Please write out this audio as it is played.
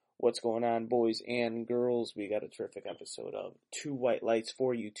What's going on, boys and girls? We got a terrific episode of Two White Lights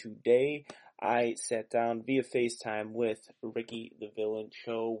for you today. I sat down via FaceTime with Ricky the Villain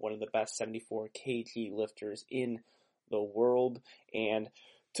Show, one of the best 74 kg lifters in the world, and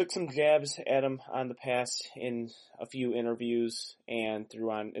took some jabs at him on the past in a few interviews and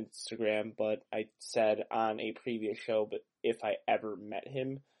through on Instagram, but I said on a previous show, but if I ever met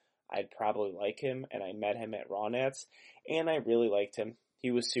him, I'd probably like him, and I met him at Raw Nats, and I really liked him. He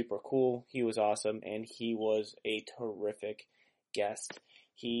was super cool, he was awesome, and he was a terrific guest.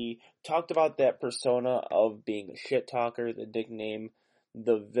 He talked about that persona of being a shit talker, the nickname,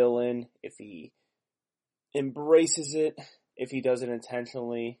 the villain, if he embraces it, if he does it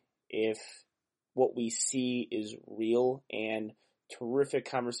intentionally, if what we see is real, and terrific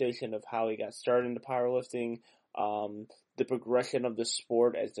conversation of how he got started into powerlifting, the progression of the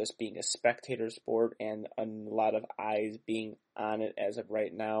sport as just being a spectator sport and a lot of eyes being on it as of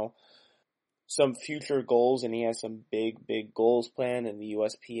right now. Some future goals, and he has some big goals planned in the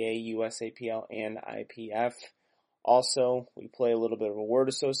USPA, USAPL, and IPF. Also, we play a little bit of a word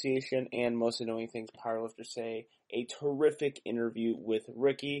association and most annoying things powerlifters say. A terrific interview with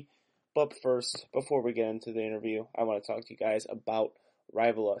Ricky. But first, before we get into the interview, I want to talk to you guys about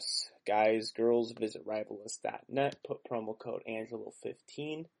Rivalus. Guys, girls, visit rivalus.net. Put promo code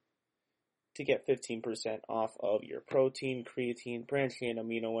Angelo15 to get 15% off of your protein, creatine, branched chain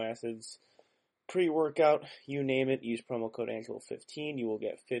amino acids, pre-workout, you name it. Use promo code Angelo15. You will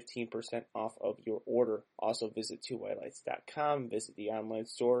get 15% off of your order. Also visit twowhitelights.com, visit the online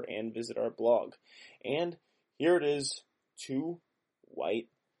store, and visit our blog. And here it is, Two White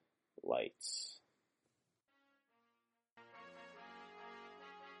Lights.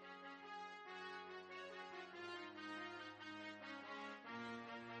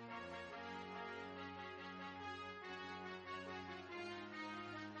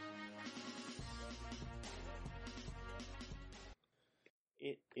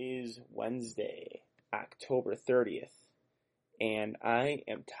 It is Wednesday, October 30th, and I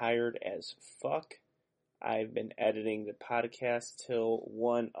am tired as fuck. I've been editing the podcast till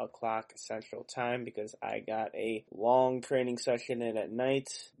 1 o'clock Central Time because I got a long training session in at night.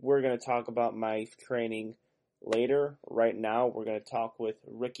 We're going to talk about my training later. Right now, we're going to talk with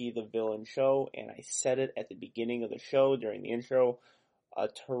Ricky the Villain Show, and I said it at the beginning of the show during the intro. A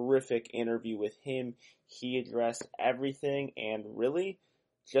terrific interview with him. He addressed everything, and really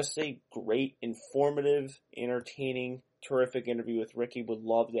just a great, informative, entertaining, terrific interview with Ricky. Would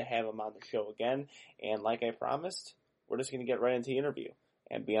love to have him on the show again. And like I promised, we're just going to get right into the interview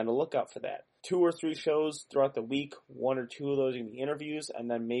and be on the lookout for that. 2 or 3 shows throughout the week. 1 or 2 of those are going to be interviews, and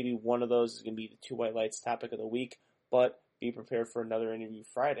then maybe one of those is going to be the Two White Lights topic of the week. But be prepared for another interview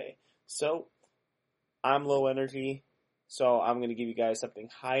Friday. So, I'm low energy, so I'm going to give you guys something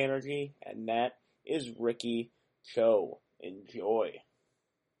high energy, and that is Ricky Show. Enjoy.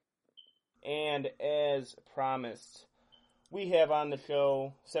 And as promised, we have on the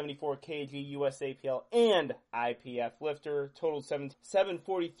show 74 kg USAPL and IPF lifter, totaled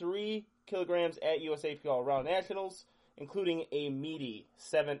 743 kilograms at USAPL Round Nationals, including a meaty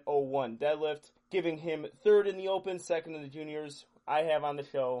 701 deadlift, giving him 3rd in the Open, 2nd in the Juniors. I have on the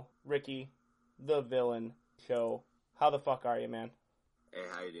show Ricky the Villain Show. How the fuck are you, man? Hey,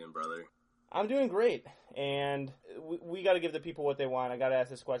 how you doing, brother? I'm doing great, and we got to give the people what they want. I got to ask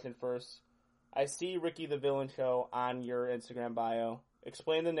this question first. I see Ricky the Villain Show on your Instagram bio.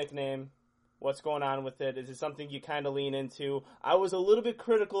 Explain the nickname. What's going on with it? Is it something you kind of lean into? I was a little bit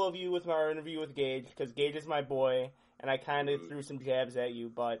critical of you with my interview with Gage, because Gage is my boy, and I kind of threw some jabs at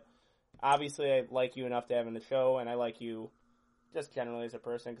you, but obviously I like you enough to have in the show, and I like you just generally as a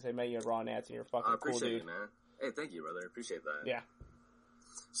person, because I met you at Raw Nats, and you're a fucking cool dude. I appreciate you, man. Hey, thank you, brother. Appreciate that. Yeah.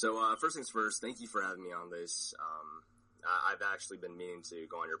 So, first things first, thank you for having me on this. I've actually been meaning to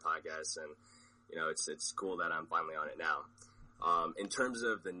go on your podcast, and you know, it's cool that I'm finally on it now. In terms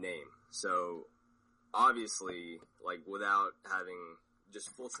of the name, so obviously, like, without having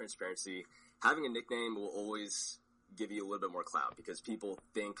just full transparency, having a nickname will always give you a little bit more clout because people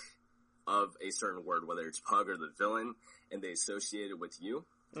think of a certain word, whether it's Pug or the Villain, and they associate it with you.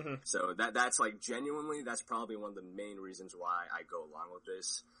 Mm-hmm. So that's like genuinely, that's probably one of the main reasons why I go along with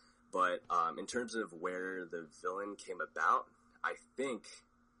this. But in terms of where the Villain came about, I think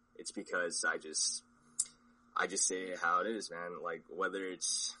it's because I just say it how it is, man. Like, whether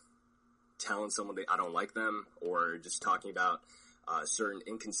it's telling someone that I don't like them or just talking about certain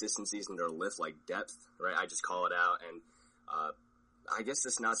inconsistencies in their lift, like depth, right? I just call it out, and I guess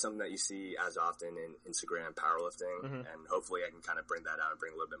it's not something that you see as often in Instagram powerlifting, and hopefully I can kind of bring that out and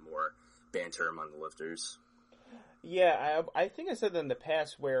bring a little bit more banter among the lifters. Yeah, I think I said that in the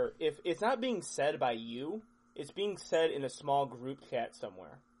past where if it's not being said by you, it's being said in a small group chat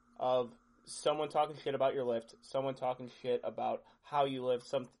somewhere of someone talking shit about your lift, someone talking shit about how you live,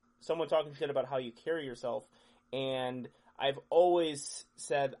 someone talking shit about how you carry yourself, and I've always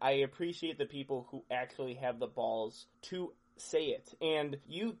said I appreciate the people who actually have the balls to say it. And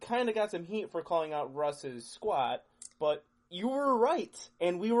you kind of got some heat for calling out Russ's squat, but you were right,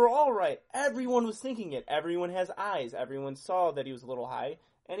 and we were all right. Everyone was thinking it. Everyone has eyes. Everyone saw that he was a little high,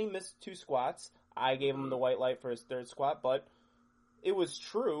 and he missed 2 squats. I gave him the white light for his 3rd squat, but it was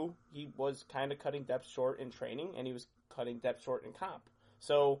true. He was kind of cutting depth short in training, and he was cutting depth short in comp.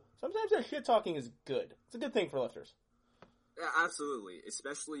 So sometimes that shit talking is good. It's a good thing for lifters. Yeah, absolutely,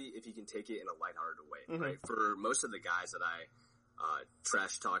 especially if you can take it in a lighthearted way, right? For most of the guys that I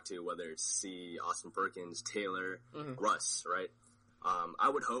trash talk to, whether it's C, Austin Perkins, Taylor, Russ, right? I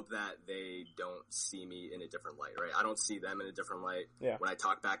would hope that they don't see me in a different light, right? I don't see them in a different light. Yeah. When I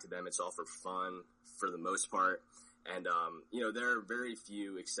talk back to them, it's all for fun for the most part. And, there are very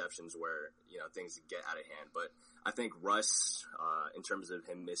few exceptions where, things get out of hand. But I think Russ, in terms of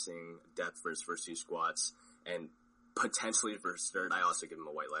him missing depth for his first 2 squats and potentially for his 3rd, I also give him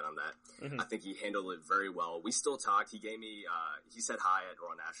a white light on that. I think he handled it very well. We still talked. He gave me, he said hi at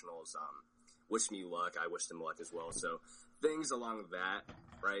Raw Nationals, wished me luck. I wished him luck as well. So things along that,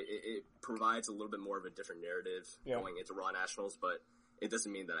 right? It provides a little bit more of a different narrative going into Raw Nationals, but it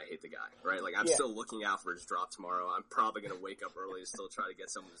doesn't mean that I hate the guy, right? Like, I'm still looking out for his drop tomorrow. I'm probably going to wake up early to still try to get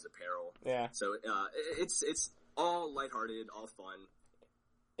some of his apparel. Yeah. So, it's all lighthearted, all fun,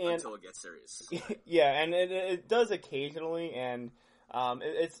 until it gets serious. Yeah, and it does occasionally, and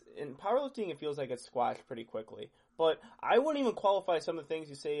it's in powerlifting, it feels like it's squashed pretty quickly. But I wouldn't even qualify some of the things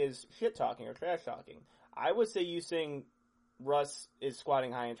you say as shit talking or trash talking. I would say you saying Russ is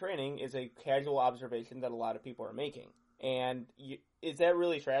squatting high in training is a casual observation that a lot of people are making. And is that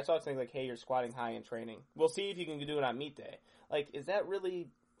really trash talk? Saying like, hey, you're squatting high in training. We'll see if you can do it on meet day. Like, is that really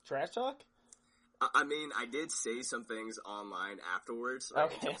trash talk? I mean, I did say some things online afterwards,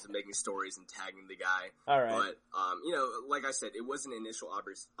 right, in terms of making stories and tagging the guy. All right. But, like I said, it was an initial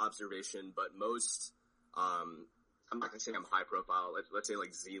observation, but most, I'm not going to say I'm high profile, let's say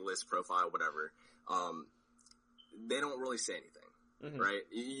like Z-list profile, whatever, they don't really say anything, right?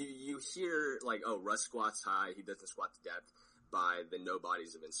 You hear like, oh, Russ squats high, he doesn't squat to depth by the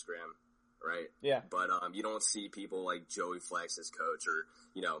nobodies of Instagram, right? Yeah. But, you don't see people like Joey Flex as coach or,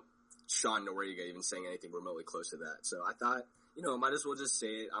 Sean Noriega even saying anything remotely close to that. So I thought, might as well just say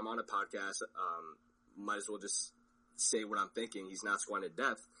it. I'm on a podcast. Might as well just say what I'm thinking. He's not squatting to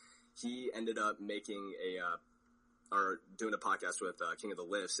depth. He ended up making doing a podcast with King of the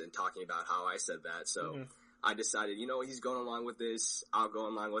Lifts and talking about how I said that. So I decided, he's going along with this. I'll go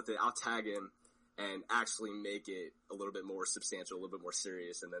along with it. I'll tag him and actually make it a little bit more substantial, a little bit more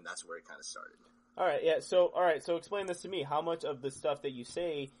serious. And then that's where it kind of started. All right, yeah. So explain this to me. How much of the stuff that you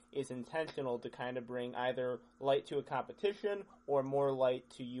say is intentional to kind of bring either light to a competition or more light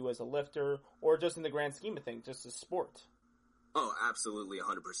to you as a lifter, or just in the grand scheme of things, just a sport? Oh, absolutely,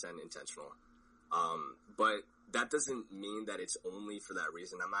 100% intentional. But that doesn't mean that it's only for that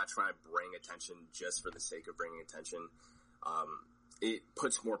reason. I'm not trying to bring attention just for the sake of bringing attention. It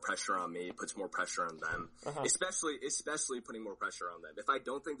puts more pressure on me, puts more pressure on them, especially putting more pressure on them. If I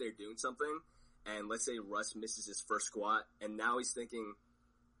don't think they're doing something, and let's say Russ misses his first squat, and now he's thinking,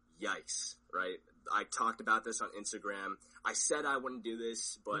 yikes, right? I talked about this on Instagram. I said I wouldn't do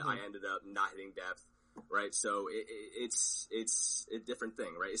this, but I ended up not hitting depth, right? So it's a different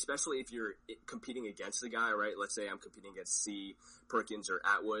thing, right? Especially if you're competing against the guy, right? Let's say I'm competing against C, Perkins, or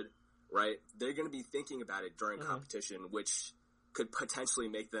Atwood, right? They're going to be thinking about it during competition, which could potentially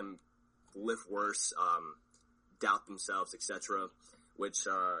make them lift worse, doubt themselves, etc. Which,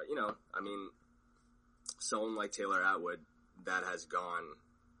 someone like Taylor Atwood that has gone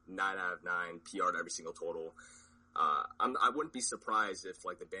 9 out of 9, PR'd every single total. I wouldn't be surprised if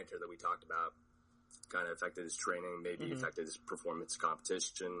like the banter that we talked about kind of affected his training, maybe affected his performance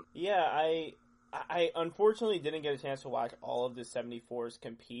competition. Yeah, I unfortunately didn't get a chance to watch all of the 74s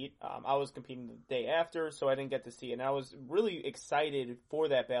compete. I was competing the day after, so I didn't get to see it. And I was really excited for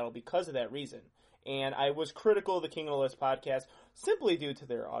that battle because of that reason. And I was critical of the King of the List podcast simply due to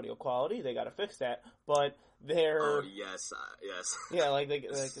their audio quality. They got to fix that. But their... Oh, yes. Yeah,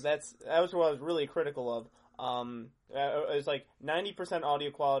 that was what I was really critical of. It was like 90% audio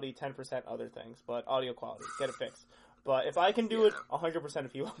quality, 10% other things. But audio quality, get it fixed. But if I can do it, 100%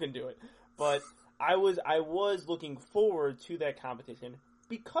 of people can do it. But I was looking forward to that competition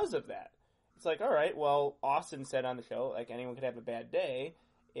because of that. It's like, all right, well, Austin said on the show, like, anyone could have a bad day.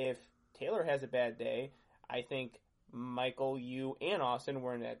 If Taylor has a bad day, I think Michael, you, and Austin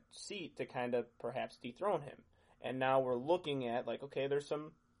were in that seat to kind of perhaps dethrone him. And now we're looking at, like, okay, there's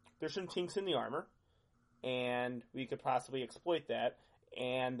some kinks in the armor, and we could possibly exploit that.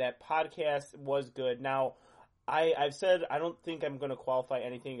 And that podcast was good. Now, I've said I don't think I'm going to qualify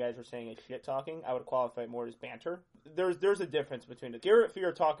anything you guys are saying as shit talking. I would qualify it more as banter. There's a difference between it. Garrett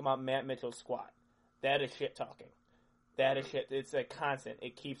Fear talking about Matt Mitchell's squat. That is shit talking. That is shit. It's a constant.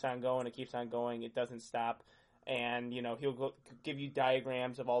 It keeps on going. It keeps on going. It doesn't stop. And, you know, he'll give you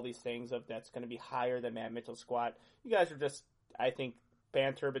diagrams of all these things of that's going to be higher than Matt Mitchell's squat. You guys are just, I think,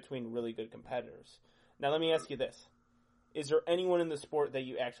 banter between really good competitors. Now, let me ask you this. Is there anyone in the sport that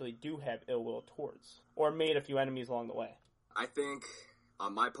you actually do have ill will towards? Or made a few enemies along the way? I think,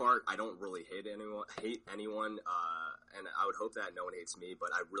 on my part, I don't really hate anyone, and I would hope that no one hates me, but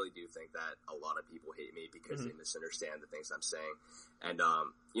I really do think that a lot of people hate me because they misunderstand the things I'm saying. And,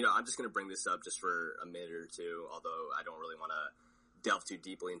 you know, I'm just going to bring this up just for a minute or two, although I don't really want to delve too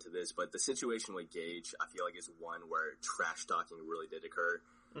deeply into this, but the situation with Gage, I feel like, is one where trash talking really did occur.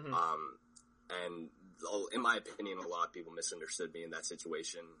 And in my opinion, a lot of people misunderstood me in that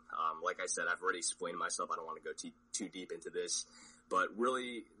situation. Like I said, I've already explained myself. I don't want to go too deep into this, but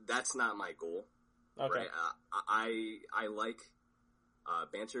really, that's not my goal. Okay. Right? I like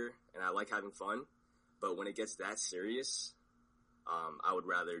banter and I like having fun, but when it gets that serious, I would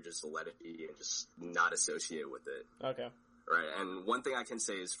rather just let it be and just not associate with it. Okay. Right. And one thing I can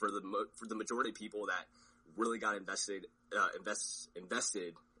say is for the majority of people that really got invested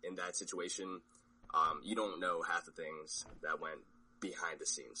in that situation, you don't know half the things that went behind the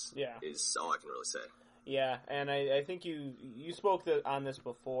scenes. Yeah. Is all I can really say. Yeah, and I think you spoke on this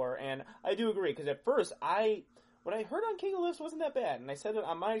before, and I do agree, because at first, what I heard on King of Lifts wasn't that bad, and I said it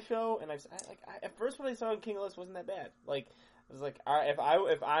on my show, and at first what I saw on King of Lifts wasn't that bad. Like, I was like, all right,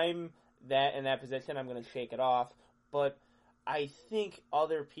 if I'm in that position, I'm going to shake it off, but I think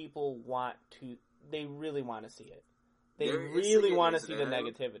other people they really want to see it. They really want to see the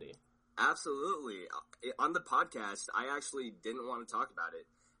negativity. Absolutely. On the podcast, I actually didn't want to talk about it,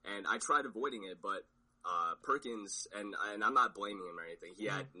 and I tried avoiding it, but Perkins, and I'm not blaming him or anything, he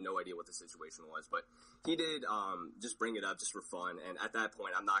had no idea what the situation was, but he did just bring it up just for fun, and at that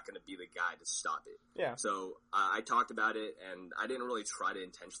point, I'm not going to be the guy to stop it. Yeah. So I talked about it, and I didn't really try to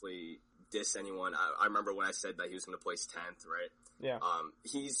intentionally diss anyone. I remember when I said that he was going to place 10th, right? Yeah.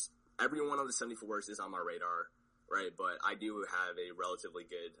 Every one of the 74s is on my radar, right? But I do have a relatively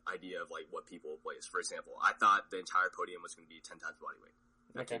good idea of, like, what people place. For example, I thought the entire podium was going to be 10 times bodyweight.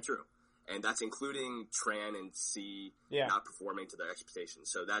 That came true. And that's including Tran and C not performing to their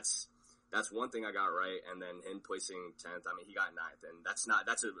expectations. So that's one thing I got right. And then him placing 10th, I mean, he got 9th. And that's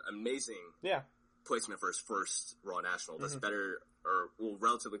an amazing placement for his first Raw National. That's better,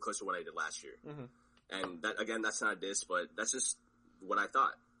 relatively close to what I did last year. And that, again, that's not a diss, but that's just what I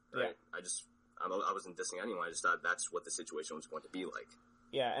thought. Right? Yeah. I wasn't dissing anyone. I just thought that's what the situation was going to be like.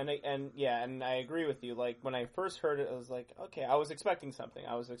 Yeah, and I agree with you. Like, when I first heard it, I was like, okay, I was expecting something.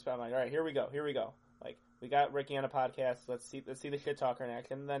 I was expecting, like, all right, here we go. Like, we got Ricky on a podcast. Let's see the shit talker in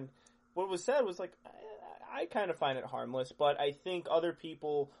action. And then what was said was like, I kind of find it harmless, but I think other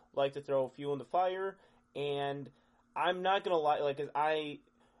people like to throw fuel in the fire. And I'm not gonna lie, like,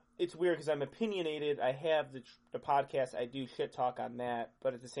 it's weird because I'm opinionated. I have the podcast. I do shit talk on that,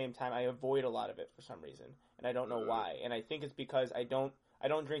 but at the same time, I avoid a lot of it for some reason, and I don't know why. And I think it's because I don't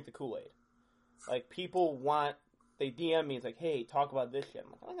drink the Kool-Aid. Like, people they DM me, it's like, hey, talk about this shit.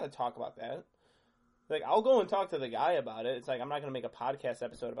 I'm like, I'm not going to talk about that. Like, I'll go and talk to the guy about it. It's like, I'm not going to make a podcast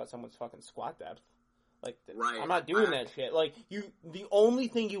episode about someone's fucking squat depth. Like, I'm not doing that shit. Like, the only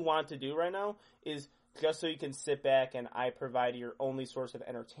thing you want to do right now is just so you can sit back and I provide your only source of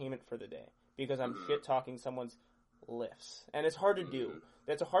entertainment for the day. Because I'm shit talking someone's lifts. And it's hard to do.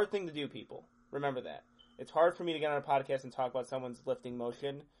 That's a hard thing to do, people. Remember that. It's hard for me to get on a podcast and talk about someone's lifting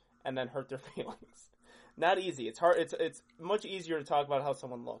motion and then hurt their feelings. Not easy. It's hard. It's much easier to talk about how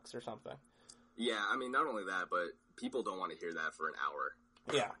someone looks or something. Yeah, I mean, not only that, but people don't want to hear that for an hour.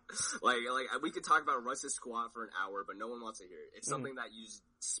 Yeah. like we could talk about Russ's squat for an hour, but no one wants to hear it. It's something that you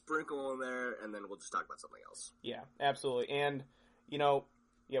sprinkle in there, and then we'll just talk about something else. Yeah, absolutely. And,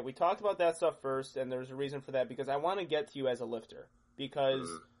 we talked about that stuff first, and there's a reason for that, because I want to get to you as a lifter. Because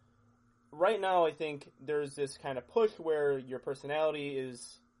right now, I think there's this kind of push where your personality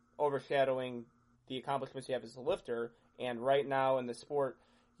is overshadowing the accomplishments you have as a lifter, and right now in the sport,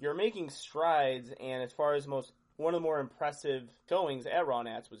 you're making strides, and as far as one of the more impressive showings at Raw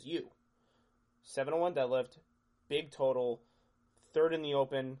Nats was you. 701 deadlift, big total, third in the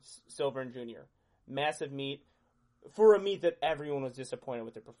open, silver and junior. Massive meet, for a meet that everyone was disappointed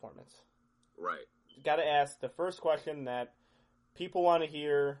with their performance. Right. got to ask the first question that people want to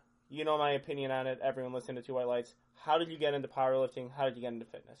hear. You know my opinion on it. Everyone listening to Two White Lights. How did you get into powerlifting? How did you get into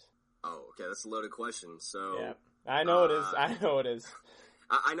fitness? Oh, okay, that's a loaded question. So yeah, I know it is. I know it is.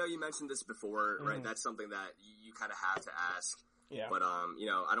 I know you mentioned this before, right? That's something that you kind of have to ask. Yeah. But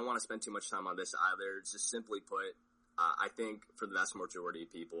I don't want to spend too much time on this either. Just simply put, I think for the vast majority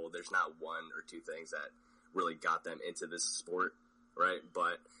of people, there's not one or two things that really got them into this sport, right?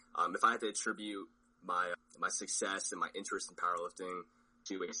 But if I had to attribute my success and my interest in powerlifting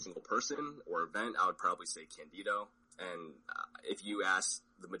to a single person or event, I would probably say Candido. And if you ask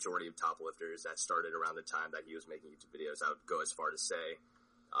the majority of top lifters that started around the time that he was making YouTube videos, I would go as far to say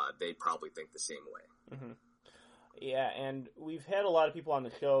they probably think the same way. Mm-hmm. Yeah, and we've had a lot of people on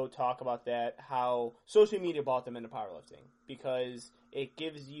the show talk about that, how social media brought them into powerlifting, because it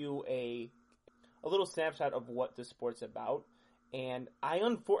gives you a little snapshot of what the sport's about. And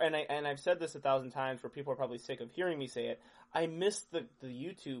I've said this 1,000 times, where people are probably sick of hearing me say it, I miss the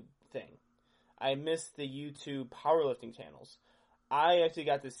YouTube thing. I miss the YouTube powerlifting channels. I actually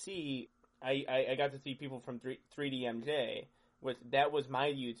got to see, I got to see people from 3DMJ, that was my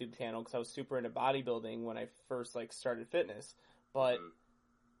YouTube channel, because I was super into bodybuilding when I first started fitness. But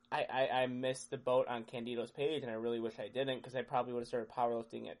I missed the boat on Candido's page, and I really wish I didn't, because I probably would have started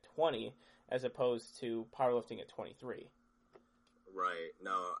powerlifting at 20 as opposed to powerlifting at 23. Right.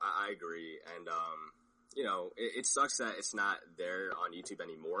 No, I agree. And, it sucks that it's not there on YouTube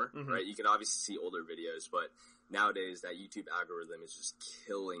anymore, right? You can obviously see older videos, but nowadays that YouTube algorithm is just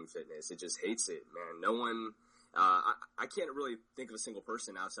killing fitness. It just hates it, man. No one... I can't really think of a single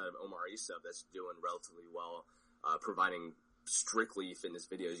person outside of Omar Issa that's doing relatively well, providing strictly fitness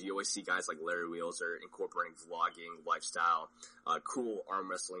videos. You always see guys like Larry Wheels are incorporating vlogging, lifestyle, cool arm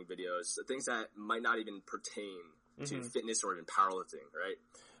wrestling videos, things that might not even pertain to fitness or even powerlifting, right?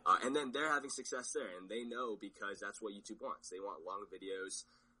 And then they're having success there, and they know, because that's what YouTube wants. They want long videos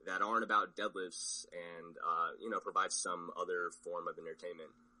that aren't about deadlifts and, provide some other form of entertainment.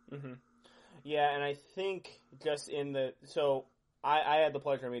 Mm-hmm. Yeah, and I think just I had the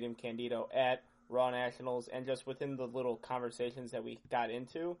pleasure of meeting Candido at Raw Nationals, and just within the little conversations that we got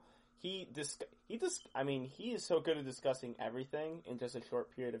into, he is so good at discussing everything in just a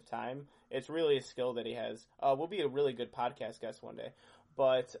short period of time. It's really a skill that he has. Will be a really good podcast guest one day.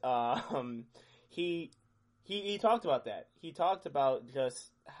 But he talked about that. He talked about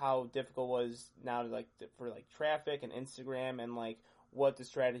just how difficult it was now for traffic and Instagram, and what the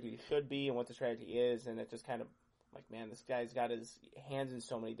strategy should be and what the strategy is, and it just kind of man, this guy's got his hands in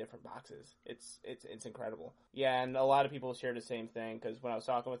so many different boxes. It's incredible. Yeah, and a lot of people share the same thing, because when I was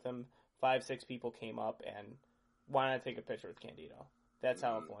talking with him, 5-6 people came up and wanted to take a picture with Candido. That's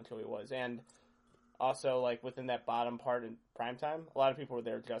how influential he was. And also, within that bottom part in primetime, a lot of people were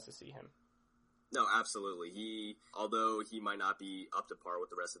there just to see him. No, absolutely. Although he might not be up to par with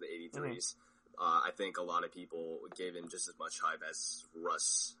the rest of the 83s, I think a lot of people gave him just as much hype as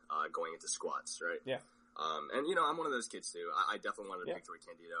Russ going into squats, right? Yeah. And, I'm one of those kids, too. I definitely wanted a picture with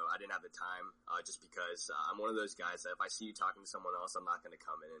Candido. I didn't have the time, just because I'm one of those guys that if I see you talking to someone else, I'm not going to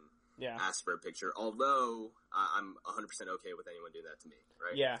come in and ask for a picture, although I'm 100% okay with anyone doing that to me,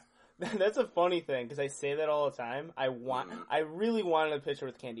 right? Yeah. That's a funny thing, because I say that all the time. I really wanted a picture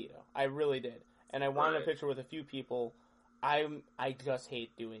with Candido. I really did. And I wanted a picture with a few people. I just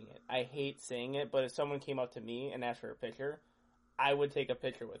hate doing it. I hate saying it, but if someone came up to me and asked for a picture, I would take a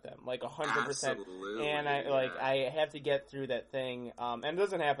picture with them, 100%. Absolutely, and I have to get through that thing. And it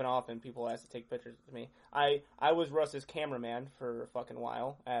doesn't happen often. People ask to take pictures with me. I was Russ's cameraman for a fucking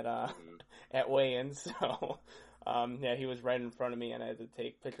while at weigh-ins, so he was right in front of me, and I had to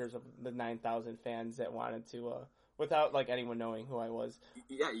take pictures of the 9,000 fans that wanted to. Without anyone knowing who I was.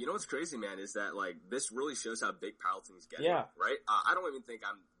 Yeah, you know what's crazy, man, is that this really shows how big powerlifting is getting. Yeah. Right? I don't even think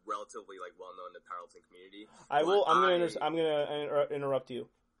I'm relatively well known in the powerlifting community. I'm gonna interrupt you.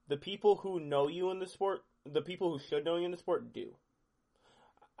 The people who know you in the sport, the people who should know you in the sport, do.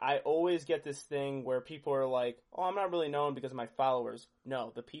 I always get this thing where people are like, "Oh, I'm not really known because of my followers."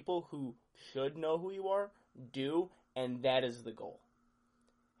 No, the people who should know who you are do, and that is the goal.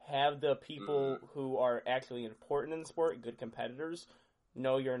 Have the people who are actually important in the sport, good competitors,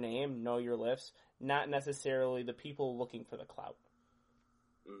 know your name, know your lifts, not necessarily the people looking for the clout.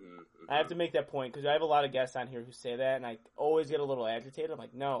 I have to make that point, because I have a lot of guests on here who say that, and I always get a little agitated. I'm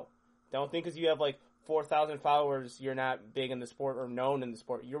like, no, don't think because you have 4,000 followers, you're not big in the sport or known in the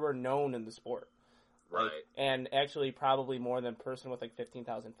sport. You are known in the sport. Right. And actually probably more than a person with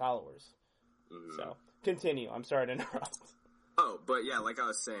 15,000 followers. So, continue. I'm sorry to interrupt. Oh, but yeah, like I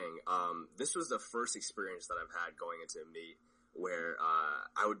was saying, this was the first experience that I've had going into a meet where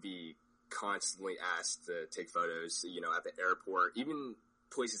I would be constantly asked to take photos, at the airport, even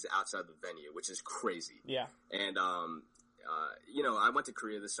places outside the venue, which is crazy. Yeah. And, I went to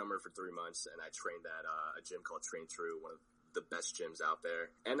Korea this summer for 3 months, and I trained at a gym called Train True, one of the best gyms out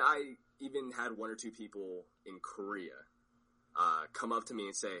there. And I even had 1 or 2 people in Korea come up to me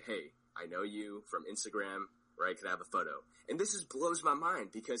and say, hey, I know you from Instagram, right? Could I have a photo? And this just blows my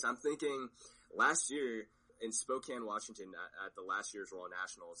mind, because I'm thinking last year in Spokane, Washington, at the last year's Royal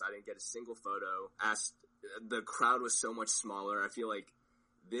Nationals, I didn't get a single photo. The crowd was so much smaller. I feel like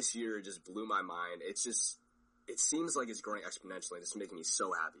this year just blew my mind. It seems like it's growing exponentially. It's making me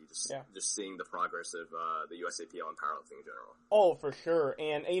so happy just seeing the progress of the USAPL and powerlifting in general. Oh, for sure.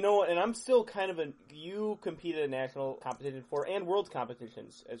 And you know what? And I'm still kind of you competed in national competition for and world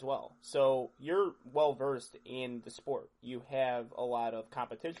competitions as well. So you're well versed in the sport. You have a lot of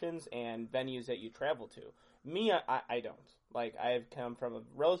competitions and venues that you travel to. Me, I don't. Like, I've come from a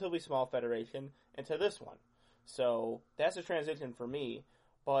relatively small federation into this one. So that's a transition for me.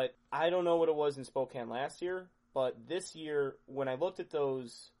 But I don't know what it was in Spokane last year. But this year, when I looked at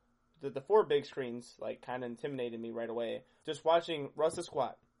those, the 4 big screens, like, kind of intimidated me right away. Just watching Russ's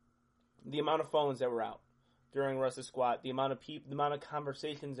Squat, the amount of phones that were out during Russ's Squat, the amount of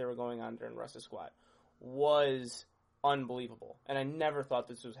conversations that were going on during Russ's Squat was unbelievable. And I never thought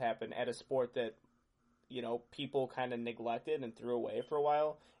this would happen at a sport that, people kind of neglected and threw away for a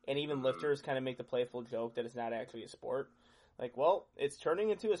while. And even lifters kind of make the playful joke that it's not actually a sport. Like, well, it's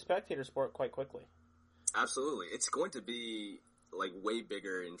turning into a spectator sport quite quickly. Absolutely. It's going to be, like, way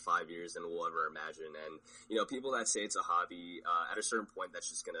bigger in 5 years than we'll ever imagine. And, people that say it's a hobby, at a certain point, that's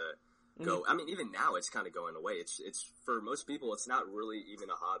just going to go. I mean, even now, it's kind of going away. It's for most people, it's not really even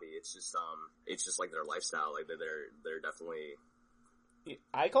a hobby. It's just like their lifestyle. Like, they're definitely.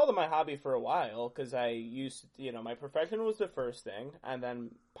 I called it my hobby for a while, because I used, my profession was the first thing, and then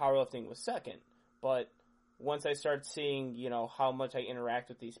powerlifting was second. But once I start seeing, how much I interact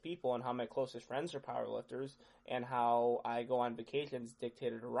with these people and how my closest friends are powerlifters and how I go on vacations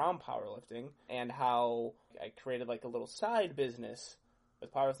dictated around powerlifting and how I created like a little side business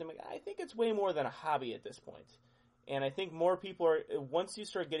with powerlifting, I think it's way more than a hobby at this point. And I think more people are, once you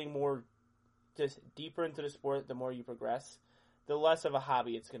start getting more just deeper into the sport, the more you progress, the less of a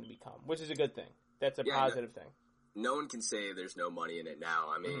hobby it's going to become, which is a good thing. That's a positive thing. No one can say there's no money in it now.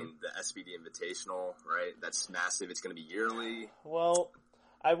 I mean, the SBD Invitational, right? That's massive. It's going to be yearly. Well,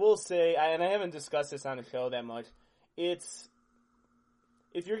 I will say, and I haven't discussed this on the show that much, if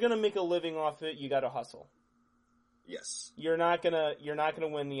you're going to make a living off it, you got to hustle. Yes. You're not gonna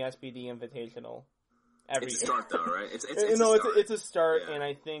win the SBD Invitational every year. It's a start, though, right? It's a start, yeah. And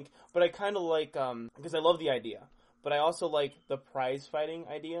I think, but I kind of like, because I love the idea, but I also like the prize fighting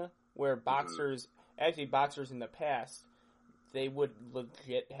idea, where boxers in the past, they would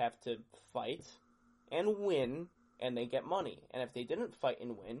legit have to fight and win, and they get money. And if they didn't fight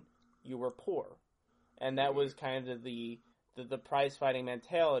and win, you were poor. And that was kind of the prize fighting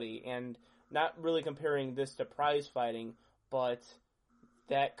mentality. And not really comparing this to prize fighting, but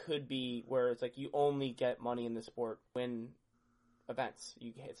that could be where it's like you only get money in the sport win events.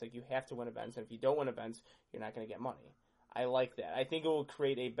 It's like you have to win events, and if you don't win events, you're not going to get money. I like that. I think it will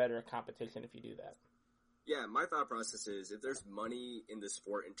create a better competition if you do that. Yeah, my thought process is if there's money in the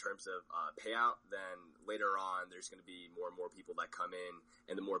sport in terms of payout, then later on there's going to be more and more people that come in,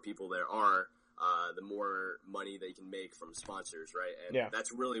 and the more people there are, the more money they can make from sponsors, right? And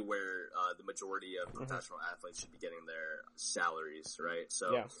that's really where the majority of professional athletes should be getting their salaries, right?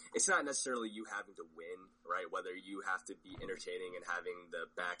 So it's not necessarily you having to win, right? Whether you have to be entertaining and having the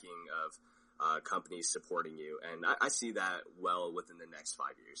backing of companies supporting you. And I see that well within the next 5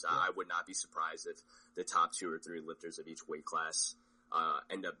 years. I would not be surprised if the top 2 or 3 lifters of each weight class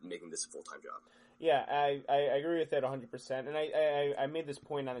end up making this a full-time job. Yeah, I agree with that 100%. And I made this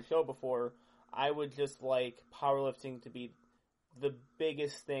point on the show before. I would just like powerlifting to be the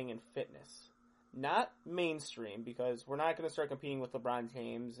biggest thing in fitness. Not mainstream, because we're not going to start competing with LeBron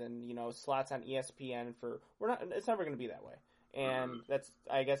James and, slots on ESPN it's never going to be that way. And that's,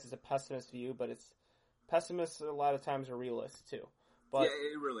 I guess, it's a pessimist view, but pessimists a lot of times are realists too. But,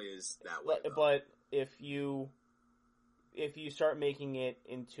 yeah, it really is that way. But if you start making it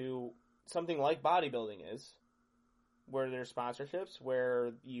into something like bodybuilding is, where there's sponsorships,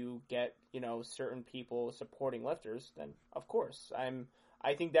 where you get, certain people supporting lifters, then of course,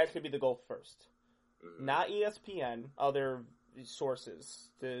 I think that should be the goal first. Not ESPN, other sources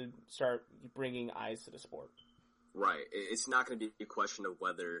to start bringing eyes to the sport. Right. It's not going to be a question of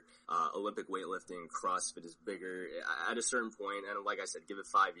whether Olympic weightlifting, CrossFit is bigger. At a certain point, and like I said, give it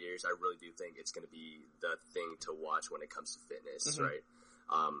 5 years, I really do think it's going to be the thing to watch when it comes to fitness, right?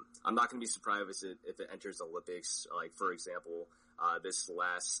 I'm not going to be surprised if it enters the Olympics. Like, for example, this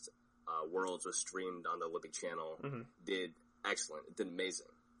last Worlds was streamed on the Olympic Channel, did excellent. It did amazing.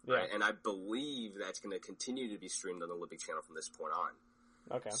 Yeah. Right? And I believe that's going to continue to be streamed on the Olympic Channel from this point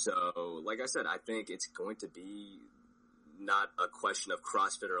on. Okay. So, like I said, I think it's going to be not a question of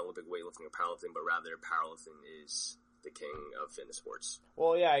CrossFit or Olympic weightlifting or powerlifting, but rather powerlifting is the king of fitness sports.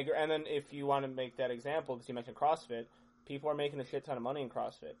 Well, yeah, I agree. And then if you want to make that example, because you mentioned CrossFit, people are making a shit ton of money in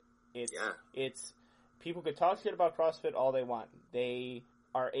CrossFit. It's people could talk shit about CrossFit all they want. They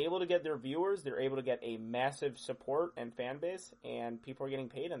are able to get their viewers. They're able to get a massive support and fan base, and people are getting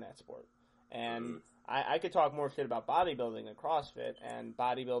paid in that sport. And I could talk more shit about bodybuilding than CrossFit, and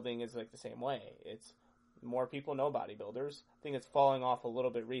bodybuilding is like the same way. It's more people know bodybuilders. I think it's falling off a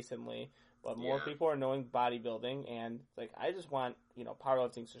little bit recently, but more people are knowing bodybuilding, and like I just want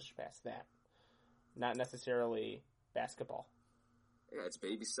powerlifting to surpass that, not necessarily basketball. Yeah, it's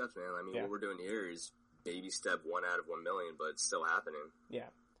baby steps, man. I mean, what we're doing here is baby step 1 out of 1 million, but it's still happening. Yeah,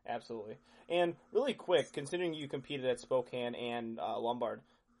 absolutely. And really quick, considering you competed at Spokane and Lombard,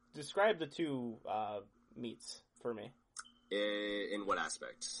 describe the two meets for me. In what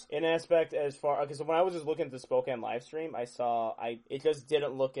aspect? In aspect as far, okay, so when I was just looking at the Spokane live stream, it just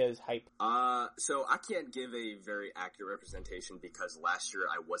didn't look as hype. So I can't give a very accurate representation because last year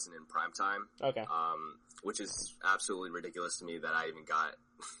I wasn't in prime time. Okay. Which is absolutely ridiculous to me that I even got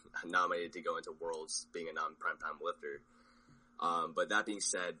nominated to go into Worlds being a non-prime time lifter. But that being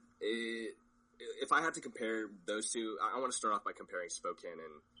said, if I had to compare those two, I want to start off by comparing Spokane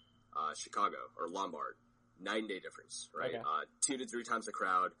and Chicago or Lombard. Night and day difference, right? Okay. 2 to 3 times the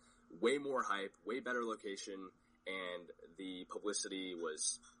crowd, way more hype, way better location, and the publicity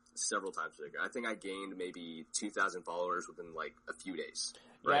was several times bigger. I think I gained maybe 2,000 followers within like a few days.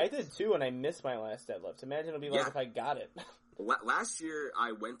 Right? Yeah, I did too, and I missed my last deadlift. Imagine it'll be like if I got it. Last year,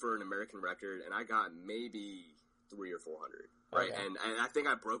 I went for an American record, and I got maybe 300 or 400. Right, okay. and I think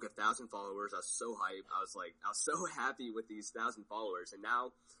I broke 1,000 followers. I was so hyped. I was so happy with these 1,000 followers, and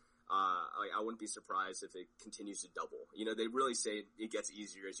now. I wouldn't be surprised if it continues to double. They really say it gets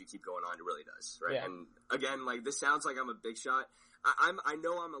easier as you keep going on. It really does, right? Yeah. And again, like this sounds like I'm a big shot. I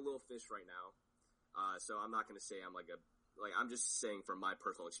know I'm a little fish right now, so I'm not going to say I'm I'm just saying from my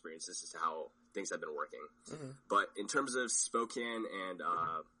personal experience, this is how things have been working. Mm-hmm. But in terms of Spokane and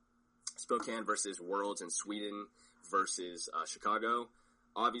Spokane versus Worlds in Sweden versus Chicago,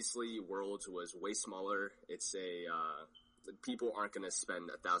 obviously Worlds was way smaller. It's people aren't going to spend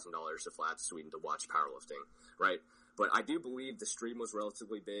 $1,000 to fly out to Sweden to watch powerlifting, right? But I do believe the stream was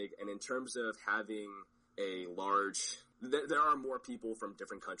relatively big, and in terms of having a large, there are more people from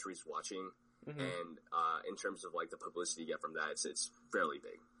different countries watching, and in terms of like the publicity you get from that, it's fairly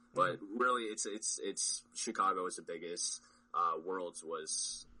big. But really, it's Chicago is the biggest, Worlds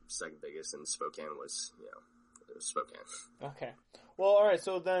was second biggest, and Spokane was Spokane. Okay. Well, all right.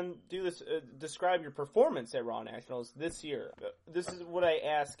 So then, describe your performance at Raw Nationals this year. This is what I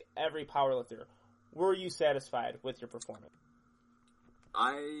ask every powerlifter. Were you satisfied with your performance?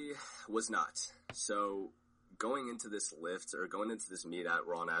 I was not. So going into this meet at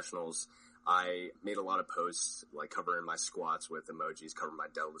Raw Nationals, I made a lot of posts like covering my squats with emojis, covering my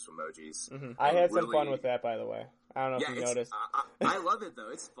deadlifts with emojis. Mm-hmm. I had some fun with that, by the way. I don't know if you noticed. I love it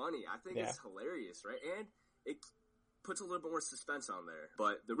though. It's funny. I think it's hilarious, right? And it puts a little bit more suspense on there.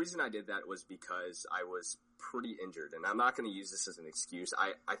 But the reason I did that was because I was pretty injured. And I'm not going to use this as an excuse.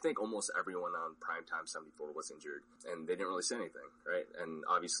 I think almost everyone on Primetime 74 was injured. And they didn't really say anything, right? And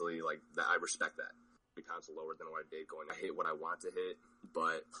obviously, I respect that. 3 pounds lower than what I did going. I hit what I want to hit.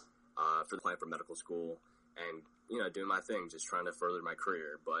 But for applying for medical school and, doing my thing, just trying to further my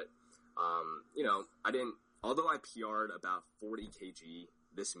career. But, I didn't, although I PR'd about 40 kg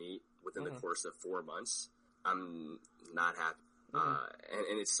this meet within the course of 4 months, I'm not happy.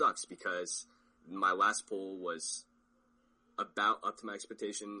 And it sucks because my last pull was about up to my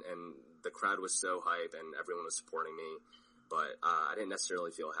expectation and the crowd was so hype and everyone was supporting me. But I didn't necessarily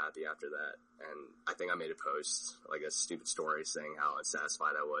feel happy after that. And I think I made a post, like a stupid story saying how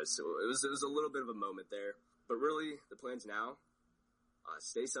unsatisfied I was. So it was a little bit of a moment there. But really, the plan's now,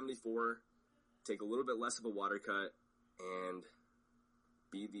 stay 74, take a little bit less of a water cut, and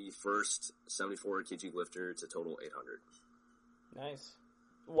be the first 74 kg lifter to total 800. Nice.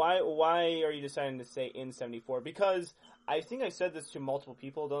 Why are you deciding to stay in 74? Because I think I said this to multiple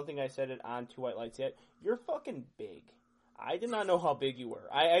people. Don't think I said it on Two White Lights yet. You're fucking big. I did not know how big you were.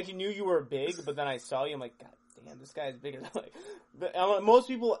 I actually knew you were big, but then I saw you. I'm like, God damn, this guy is bigger. Most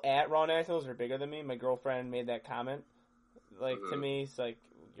people at Raw Nationals are bigger than me. My girlfriend made that comment. To me, it's like,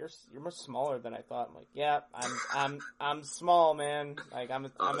 you're much smaller than I thought. I'm like, yeah, I'm small, man. Like I'm a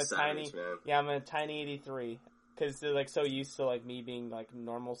savage, tiny, man. yeah, I'm a tiny 83. Because they're like so used to like me being like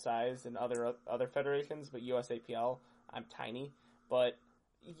normal size in other federations, but USAPL, I'm tiny. But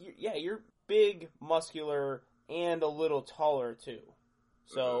you're big, muscular, and a little taller too.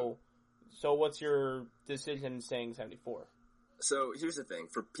 So what's your decision saying 74? So here's the thing: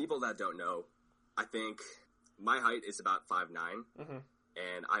 for people that don't know, I think my height is about 5'9",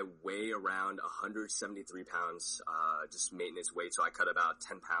 and I weigh around 173 pounds, just maintenance weight. So I cut about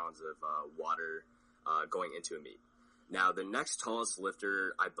 10 pounds of water going into a meet. Now, the next tallest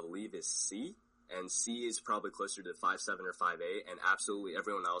lifter, I believe, is C, and C is probably closer to 5'7" or 5'8", and absolutely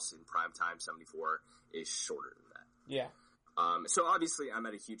everyone else in prime time 74 is shorter than that. Yeah. So obviously I'm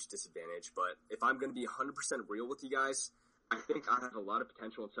at a huge disadvantage, but if I'm going to be 100% real with you guys, I think I have a lot of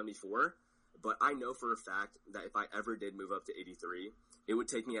potential in 74, but I know for a fact that if I ever did move up to 83, it would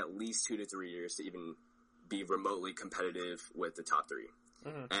take me at least 2 to 3 years to even be remotely competitive with the top 3.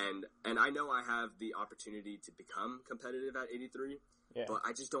 And I know I have the opportunity to become competitive at 83, but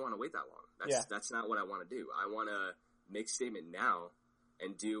I just don't want to wait that long. That's not what I want to do. I want to make a statement now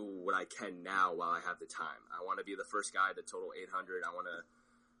and do what I can now while I have the time. I want to be the first guy to total 800. I want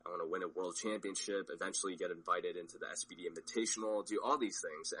to win a world championship, eventually get invited into the SBD Invitational, do all these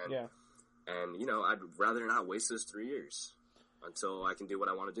things. And you know, I'd rather not waste those 3 years until I can do what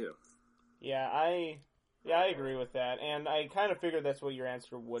I want to do. Yeah, I agree with that, and I kind of figured that's what your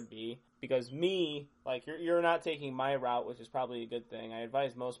answer would be, because me, like, you're not taking my route, which is probably a good thing. I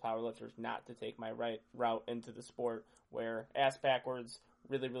advise most powerlifters not to take my route into the sport, where ass backwards,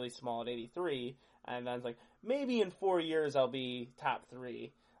 really, really small at 83, and then it's like, maybe in 4 years I'll be top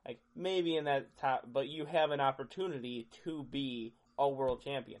 3, like, maybe in that top, but you have an opportunity to be a world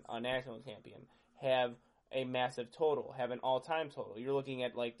champion, a national champion, have a massive total, have an all-time total. You're looking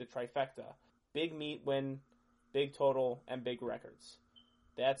at, like, the trifecta. Big meet win, big total, and big records.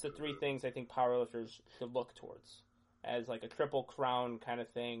 That's the 3 things I think powerlifters should look towards as like a triple crown kind of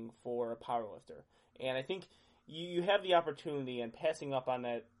thing for a powerlifter. And I think you have the opportunity, and passing up on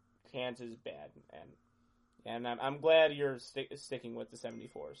that chance is bad. And I'm glad you're sticking with the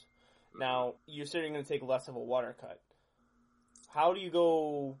 74s. Now, you're certainly going to take less of a water cut. How do you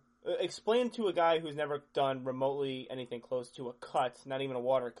go... Explain to a guy who's never done remotely anything close to a cut, not even a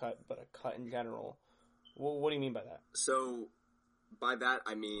water cut, but a cut in general. What do you mean by that? So, by that,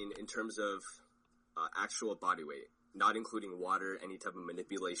 I mean in terms of actual body weight, not including water, any type of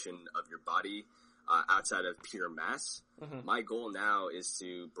manipulation of your body outside of pure mass. My goal now is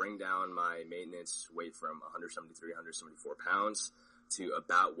to bring down my maintenance weight from 173, 174 pounds to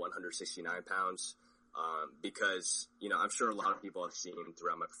about 169 pounds. Because, you know, I'm sure a lot of people have seen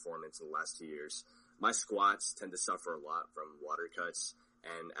throughout my performance in the last 2 years, my squats tend to suffer a lot from water cuts,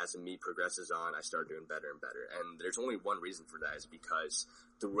 and as the meet progresses on, I start doing better and better. And there's only one reason for that, is because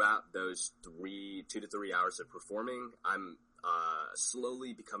throughout those 2 to 3 hours of performing, I'm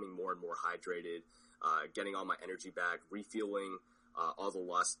slowly becoming more and more hydrated, getting all my energy back, refueling all the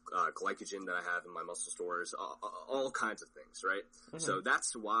lost glycogen that I have in my muscle stores, all kinds of things, right? So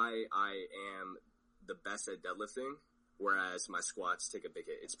that's why I am the best at deadlifting, whereas my squats take a big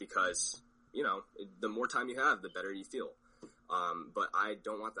hit. It's because, you know, the more time you have, the better you feel. But I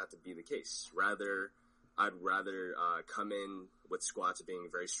don't want that to be the case. I'd rather come in with squats being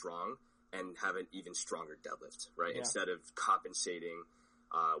very strong and have an even stronger deadlift, right? Instead of compensating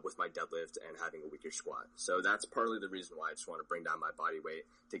with my deadlift and having a weaker squat. So that's partly the reason why I just want to bring down my body weight,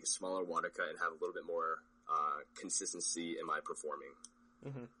 take a smaller water cut, and have a little bit more consistency in my performing.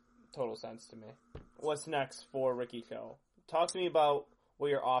 Total sense to me. What's next for Ricky Cho? Talk to me about what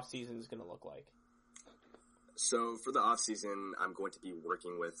your off season is going to look like. So for the off season, I'm going to be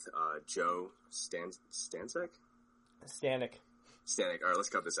working with Joe Stanek. All right, let's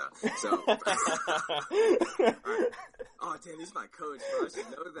cut this out. So, right. Oh damn, he's my coach, bro. I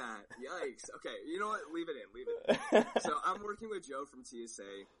should know that. Yikes. Okay, you know what? Leave it in. So I'm working with Joe from TSA,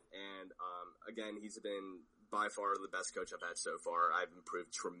 and again, he's been by far the best coach I've had so far. I've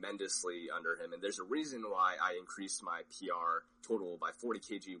improved tremendously under him, and there's a reason why I increased my PR total by 40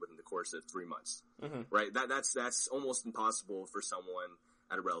 kg within the course of 3 months. Right? That's almost impossible for someone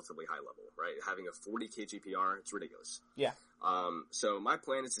at a relatively high level, right? Having a 40 kg PR, it's ridiculous. Yeah. So my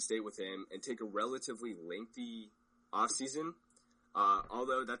plan is to stay with him and take a relatively lengthy off season.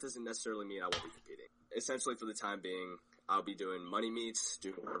 Although that doesn't necessarily mean I won't be competing. Essentially, for the time being, I'll be doing money meets,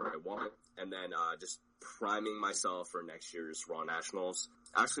 doing whatever I want, and then just priming myself for next year's Raw Nationals.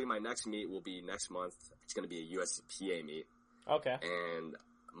 Actually, my next meet will be next month. It's going to be a USPA meet. Okay. And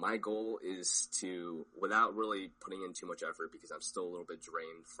My goal is to, without really putting in too much effort, because I'm still a little bit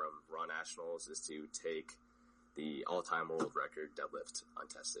drained from Raw Nationals, is to take the all-time world record deadlift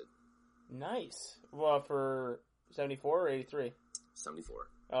untested. Nice. Well, for 74 or 83? 74.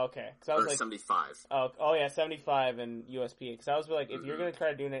 Okay. Cause I was like 75. Oh yeah, 75 in USPA. Because I was like, if you're going to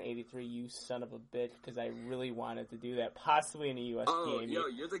try doing an 83, you son of a bitch, because I really wanted to do that, possibly in a USPA Oh, meet. yo,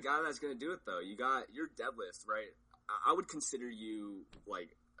 you're the guy that's going to do it, though. You got your deadlift, right? I would consider you,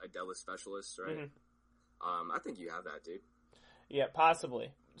 like, a deadlift specialist, right? Mm-hmm. I think you have that, dude. Yeah,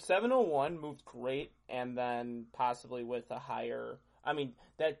 possibly. 701 moved great, and then possibly with a higher... I mean,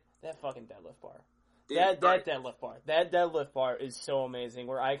 that fucking deadlift bar. Dude, That deadlift bar is so amazing,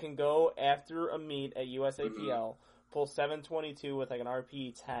 where I can go after a meet at USAPL, pull 722 with like an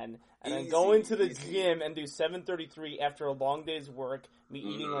RPE 10, and then go into the gym and do 733 after a long day's work, me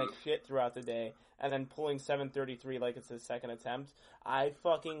eating like shit throughout the day, and then pulling 733 like it's his second attempt. I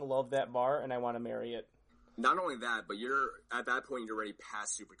fucking love that bar, and I want to marry it. Not only that, but you're at that point you're already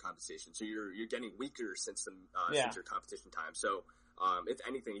past super competition, so you're getting weaker since your competition time. So if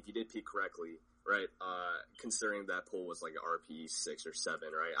anything, if you did peak correctly, right, considering that pull was like an RPE 6 or 7,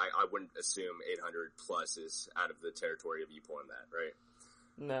 right, I wouldn't assume 800 plus is out of the territory of you pulling that, right?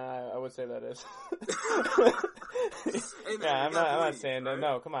 Nah, I would say that is. Hey, man, yeah, I'm not saying right? that.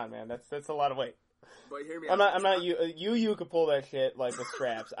 No, come on, man. That's a lot of weight. But hear me I'm out. not you could pull that shit like with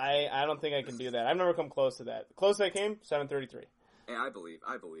straps. I don't think I can do that. I've never come close to that. Close I came, 733. Hey, I believe.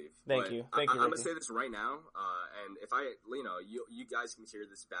 Thank you. I'm Ricky. gonna say this right now, and if you guys can hear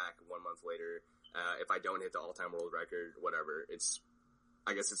this back 1 month later. If I don't hit the all-time world record, whatever,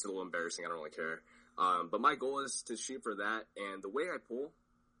 I guess it's a little embarrassing. I don't really care. But my goal is to shoot for that, and the way I pull,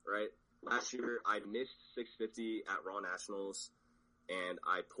 right? Last year I missed 650 at Raw Nationals, and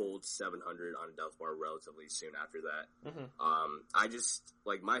I pulled 700 on a deadlift bar relatively soon after that. Mm-hmm. I just,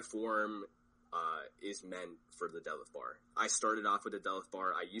 like, my form is meant for the deadlift bar. I started off with a deadlift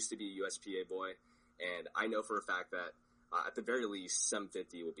bar. I used to be a USPA boy, and I know for a fact that at the very least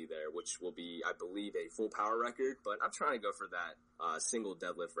 750 will be there, which will be, I believe, a full power record, but I'm trying to go for that single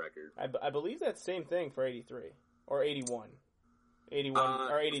deadlift record. I believe that's the same thing for 83 or 81.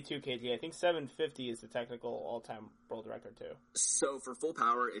 81 or 82 kg. I think 750 is the technical all-time world record too. So for full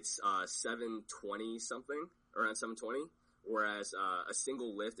power, it's 720 something, around 720. Whereas a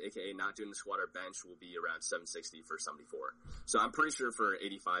single lift, aka not doing the squat or bench, will be around 760 for 74. So I'm pretty sure for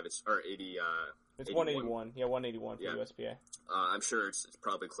 85, it's 80. It's 181. Yeah, 181 for USPA. I'm sure it's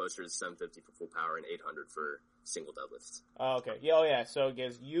probably closer to 750 for full power and 800 for single deadlifts. Oh, okay. Yeah, oh yeah. So I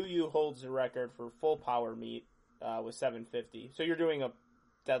guess UU holds the record for full power meet with 750. So you're doing a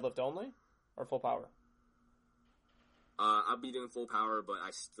deadlift only or full power? I'll be doing full power, but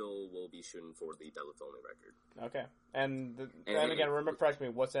I still will be shooting for the deadlift only record. Okay. And again, refresh me.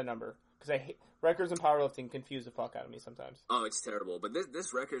 What's that number? Because I hate records in powerlifting confuse the fuck out of me sometimes. Oh, it's terrible. But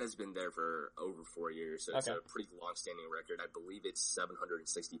this record has been there for over 4 years, so it's a pretty long-standing record. I believe it's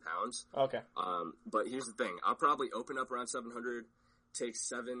 760 pounds. Okay. But here's the thing. I'll probably open up around 700, take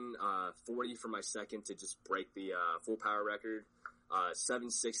 740 for my second to just break the full power record,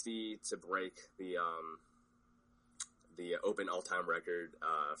 760 to break the open all-time record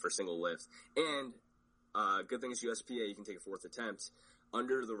for single lift. And good thing is USPA, you can take a fourth attempt.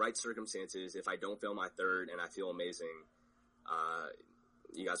 Under the right circumstances, if I don't fail my third and I feel amazing,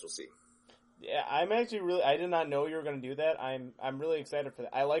 you guys will see. Yeah, I'm actually I did not know you were going to do that. I'm really excited for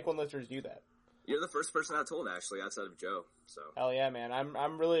that. I like when lifters do that. You're the first person I told, actually, outside of Joe. So hell yeah, man.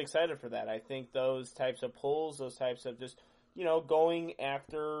 I'm really excited for that. I think those types of pulls, those types of just, going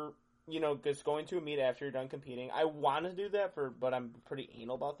after, just going to a meet after you're done competing. I want to do that but I'm pretty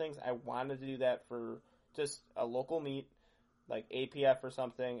anal about things. I wanted to do that for just a local meet, like APF or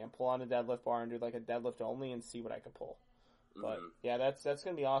something, and pull on a deadlift bar and do like a deadlift only and see what I can pull. But yeah, that's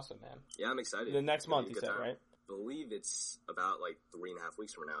going to be awesome, man. Yeah, I'm excited. The next month, you said, right? I believe it's about like 3.5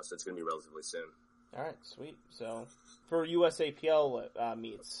 weeks from now, so it's going to be relatively soon. All right, sweet. So for USAPL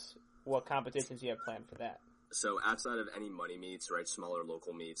meets, what competitions do you have planned for that? So outside of any money meets, right, smaller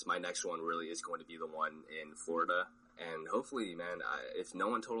local meets, my next one really is going to be the one in Florida. And hopefully, man, if no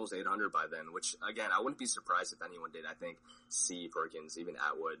one totals 800 by then, which, again, I wouldn't be surprised if anyone did. I think C. Perkins, even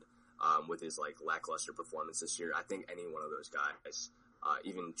Atwood, with his, like, lackluster performance this year, I think any one of those guys,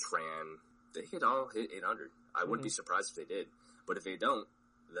 even Tran, they could all hit 800. I wouldn't be surprised if they did. But if they don't,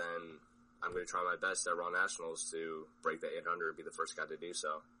 then I'm going to try my best at Raw Nationals to break the 800 and be the first guy to do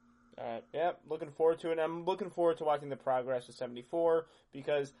so. Yeah, looking forward to it. I'm looking forward to watching the progress of 74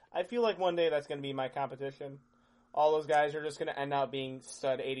 because I feel like one day that's going to be my competition. All those guys are just going to end up being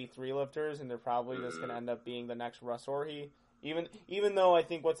stud 83 lifters, and they're probably just going to end up being the next Russ Orhee. Even though I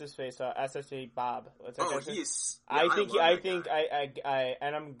think what's his face, SSJ Bob. And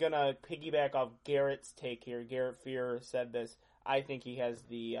I'm gonna piggyback off Garrett's take here. Garrett Fear said this. I think he has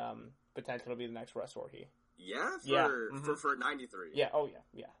the potential to be the next Russ Orhii. Yeah, for 93. Yeah. Oh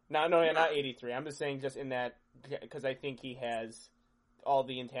yeah. Not 83. I'm just saying just in that because I think he has all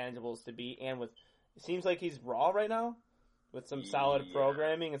the intangibles to be, and it seems like he's raw right now with some solid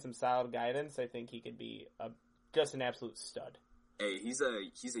programming and some solid guidance. I think he could be just an absolute stud. Hey, he's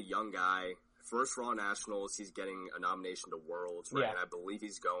a young guy. First Raw Nationals, he's getting a nomination to Worlds, right? Yeah. And I believe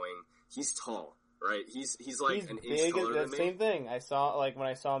he's tall, right? He's like an inch taller than me. Same thing. I saw, when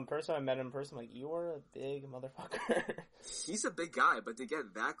I saw him in person, I met him in person, you are a big motherfucker. He's a big guy, but to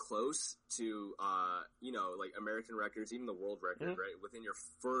get that close to, American records, even the world record, right? Within your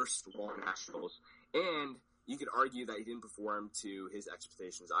first Raw Nationals, and you could argue that he didn't perform to his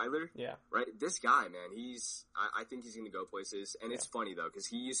expectations either. Yeah. Right? This guy, man, I think he's going to go places. And it's funny, though, because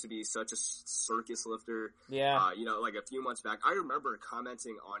he used to be such a circus lifter. Yeah. A few months back. I remember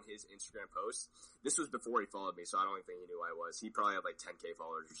commenting on his Instagram post. This was before he followed me, so I don't even think he knew who I was. He probably had 10K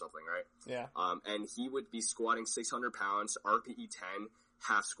followers or something, right? Yeah. And he would be squatting 600 pounds, RPE 10,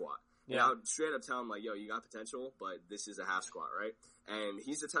 half squat. Yeah. And I would straight up tell him, yo, you got potential, but this is a half squat, right? And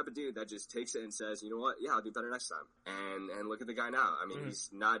he's the type of dude that just takes it and says, you know what? Yeah, I'll do better next time. And look at the guy now. I mean, he's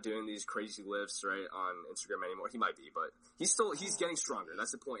not doing these crazy lifts, right, on Instagram anymore. He might be, but he's getting stronger.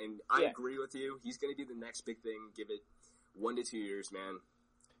 That's the point. And I agree with you. He's going to be the next big thing. Give it 1 to 2 years, man.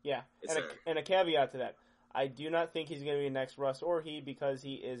 Yeah. And a caveat to that. I do not think he's going to be the next Russ Orhii because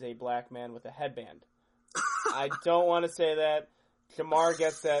he is a black man with a headband. I don't want to say that. Jamar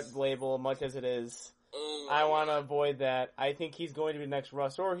gets that label, much as it is. I want to avoid that. I think he's going to be the next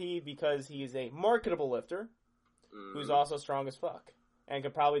Russ Orhii because he's a marketable lifter who's also strong as fuck and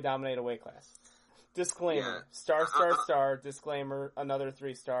could probably dominate a weight class. Disclaimer. Yeah. Star. Disclaimer. Another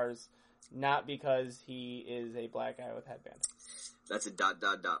 3 stars. Not because he is a black guy with headband. That's a ...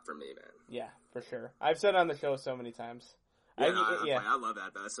 for me, man. Yeah, for sure. I've said it on the show so many times. I love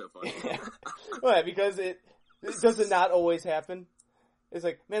that. That's so funny. Yeah. Well, because does it not always happen? It's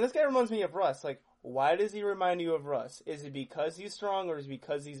man, this guy reminds me of Russ. Why does he remind you of Russ? Is it because he's strong or is it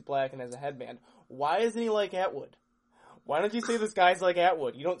because he's black and has a headband? Why isn't he like Atwood? Why don't you say this guy's like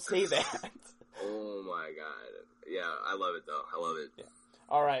Atwood? You don't say that. Oh my god. Yeah, I love it though. I love it. Yeah.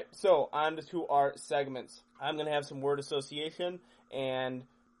 Alright, so on to our segments. I'm going to have some word association, and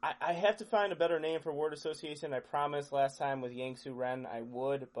I have to find a better name for word association. I promised last time with Yangsu Ren I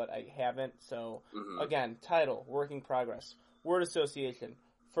would, but I haven't. So, again, title, work in progress. Word association.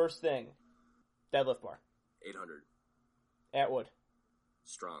 First thing, deadlift bar. 800. Atwood.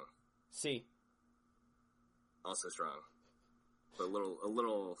 Strong. C. Also strong. But a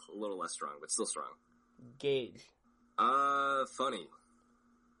little less strong, but still strong. Gauge. Funny.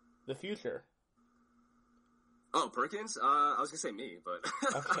 The future. Oh, Perkins? I was gonna say me, but...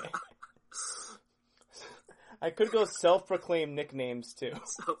 Okay. I could go self-proclaimed nicknames, too.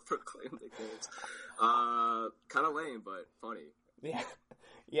 Self-proclaimed nicknames. Kind of lame, but funny. Yeah.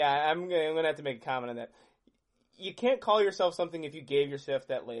 Yeah, I'm gonna have to make a comment on that. You can't call yourself something if you gave yourself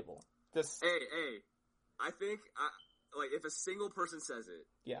that label. Hey, I think, if a single person says it,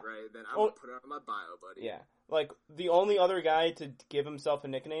 right, then I'm gonna put it on my bio, buddy. Yeah. The only other guy to give himself a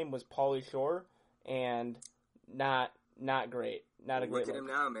nickname was Pauly Shore, and not great. Not a great look. Look at him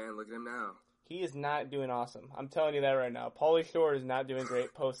now, man. Look at him now. He is not doing awesome. I'm telling you that right now. Pauly Shore is not doing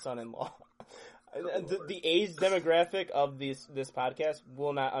great post-son-in-law. The age demographic of this podcast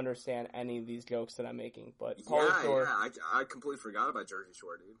will not understand any of these jokes that I'm making, but Pauly Shore... Yeah, I completely forgot about Jersey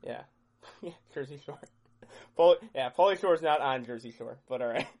Shore, dude. Yeah. Yeah, Jersey Shore. Pauly Shore is not on Jersey Shore, but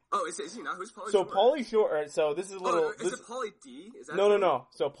alright. Oh, is he not? Who's Pauly Shore? So Pauly Shore, so this is a little... is it Pauly D? Is that No.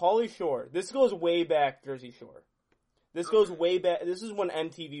 So Pauly Shore, this goes way back Jersey Shore. This goes way back, this is when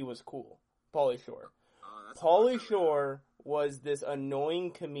MTV was cool. Pauly Shore. Pauly Shore was this annoying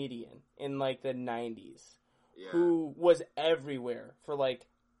comedian in the 90s who was everywhere for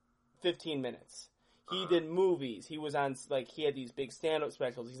 15 minutes. He did movies. He was on he had these big stand-up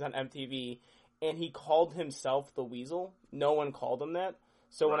specials. He's on MTV, and he called himself the Weasel. No one called him that.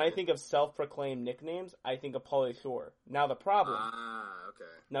 So when I think of self-proclaimed nicknames, I think of Pauly Shore. Now the problem.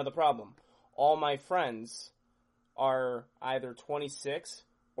 All my friends are either 26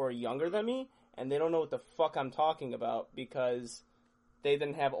 or younger than me, and they don't know what the fuck I'm talking about because they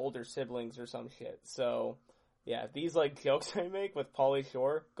didn't have older siblings or some shit. So Yeah, these like jokes I make with Pauly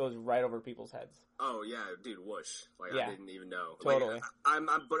Shore goes right over people's heads. Oh yeah, dude, whoosh! Like Yeah. I didn't even know. Totally. Like, I'm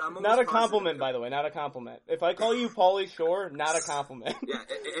almost Not a positive- compliment, by the way. Not a compliment. If I call you Pauly Shore, not a compliment. Yeah,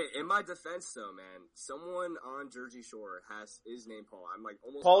 in my defense though, man, someone on Jersey Shore is named Paul. I'm like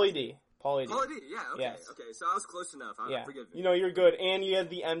almost Pauly D. Pauly D. Pauly D. Yeah. Okay. Yes. Okay. So I was close enough. Yeah. Forgive me. You know, you're good. And you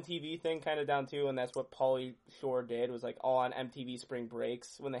had the MTV thing kind of down too, and that's what Pauly Shore did, was like all on MTV Spring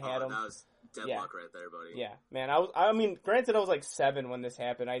Breaks when they had him. That was deadlock right there, buddy. Yeah, man. I mean, granted, I was like 7 when this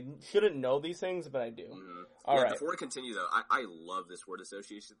happened. I shouldn't know these things, but I do. Mm-hmm. All right. Before we continue though, I love this word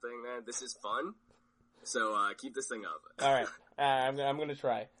association thing, man. This is fun. So keep this thing up. All right. I'm gonna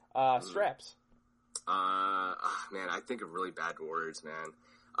try. Straps. Man, I think of really bad words, man.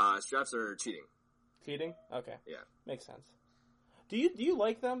 Straps are cheating. Cheating? Okay. Yeah. Makes sense. Do you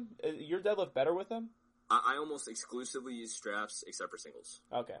like them? Your deadlift better with them? I almost exclusively use straps except for singles.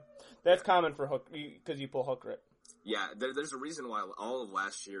 Okay. That's common for hook, because you pull hook grip. Yeah, there's a reason why all of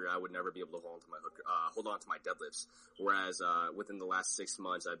last year I would never be able to hold on to my deadlifts. Whereas within the last 6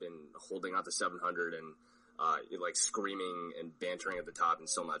 months, I've been holding on to 700 and like screaming and bantering at the top and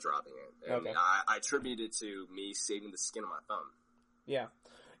still not dropping it. And Okay. I attribute it to me saving the skin on my thumb. Yeah.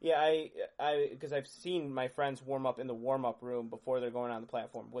 Yeah, I because I've seen my friends warm up in the warm-up room before they're going on the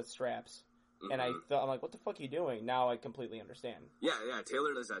platform with straps. Mm-hmm. And I'm like, what the fuck are you doing? Now I completely understand. Yeah,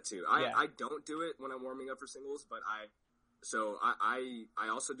 Taylor does that too. I don't do it when I'm warming up for singles, but I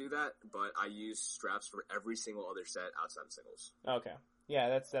also do that, but I use straps for every single other set outside of singles. Okay. Yeah,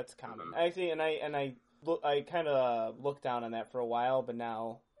 that's common. Mm-hmm. Actually, I kind of looked down on that for a while, but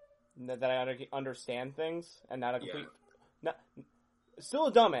now that I understand things and not a complete, still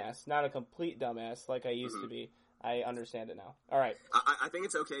a dumbass, not a complete dumbass like I used to be. I understand it now. All right. I think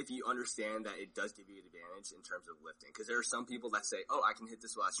it's okay if you understand that it does give you an advantage in terms of lifting. Because there are some people that say, oh, I can hit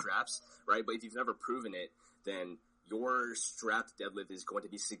this without straps, right? But if you've never proven it, then your strapped deadlift is going to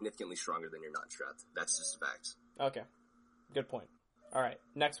be significantly stronger than your non-strapped. That's just a fact. Okay. Good point. All right.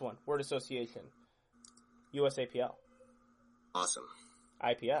 Next one. Word association. USAPL. Awesome.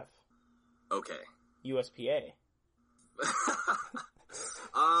 IPF. Okay. USPA.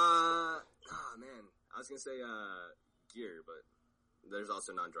 Oh, man. I was going to say gear, but there's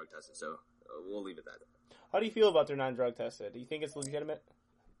also non-drug tested, so we'll leave it at that. How do you feel about their non-drug tested? Do you think it's legitimate?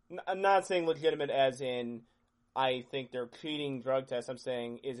 I'm not saying legitimate as in I think they're cheating drug tests. I'm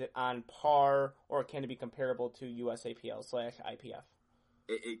saying, is it on par or can it be comparable to USAPL/IPF?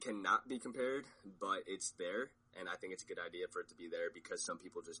 It cannot be compared, but it's there, and I think it's a good idea for it to be there because some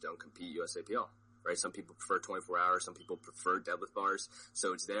people just don't compete USAPL. Right, some people prefer 24 hours, some people prefer deadlift bars,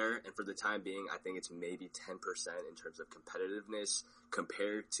 so it's there, and for the time being, I think it's maybe 10% in terms of competitiveness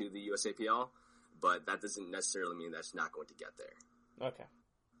compared to the USAPL, but that doesn't necessarily mean that's not going to get there. Okay.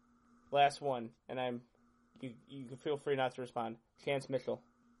 Last one, and you can feel free not to respond. Chance Mitchell.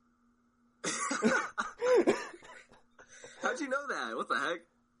 How'd you know that? What the heck?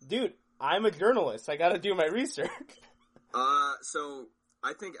 Dude, I'm a journalist. I gotta do my research. So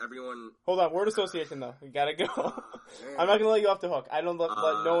I think everyone... Hold on, word association though. You gotta go. I'm not gonna let you off the hook. I don't let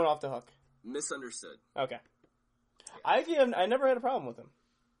no one off the hook. Misunderstood. Okay. I never had a problem with him.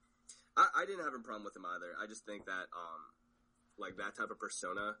 I didn't have a problem with him either. I just think that, like that type of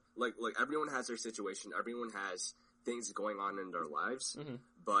persona, like everyone has their situation. Everyone has things going on in their lives. Mm-hmm.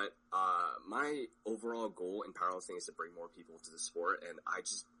 But, my overall goal in powerlifting is to bring more people to the sport. And I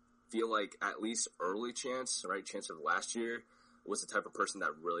just feel like at least early Chance of last year, was the type of person that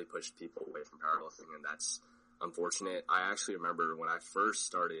really pushed people away from powerlifting, and that's unfortunate. I actually remember when I first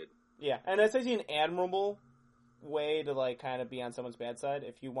started. Yeah, and that's actually an admirable way to like kind of be on someone's bad side.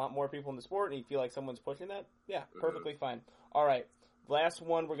 If you want more people in the sport and you feel like someone's pushing that, yeah, perfectly fine. All right, last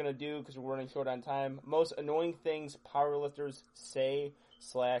one we're gonna do because we're running short on time. Most annoying things powerlifters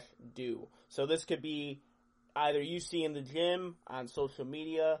say/do. So this could be either you see in the gym, on social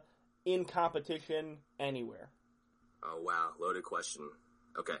media, in competition, anywhere. Oh, wow. Loaded question.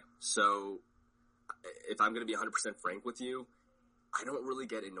 Okay. So, if I'm going to be 100% frank with you, I don't really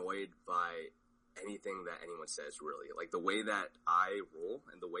get annoyed by anything that anyone says, really. Like, the way that I roll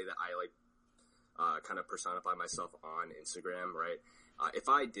and the way that I, like, kind of personify myself on Instagram, right? If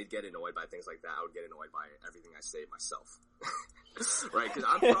I did get annoyed by things like that, I would get annoyed by everything I say myself. Right? Because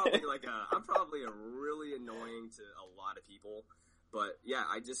I'm probably really annoying to a lot of people. But, yeah,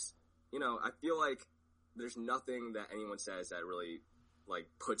 I just, I feel like there's nothing that anyone says that really, like,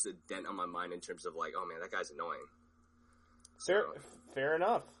 puts a dent on my mind in terms of, like, oh, man, that guy's annoying. Fair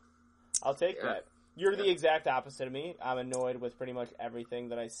enough. I'll take that. You're the exact opposite of me. I'm annoyed with pretty much everything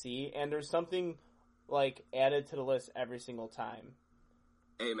that I see, and there's something, like, added to the list every single time.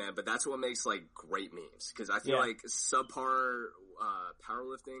 Hey man, but that's what makes like great memes, because I feel like subpar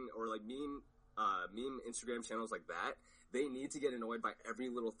powerlifting or like meme Instagram channels like that, they need to get annoyed by every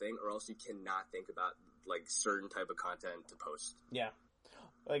little thing, or else you cannot think about like certain type of content to post. Yeah.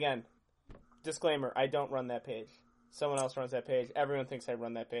 Again, disclaimer: I don't run that page. Someone else runs that page. Everyone thinks I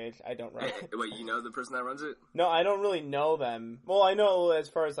run that page. I don't run it. Wait, you know the person that runs it? No, I don't really know them. Well, I know as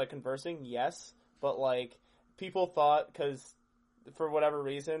far as like conversing, yes, but like people thought, because for whatever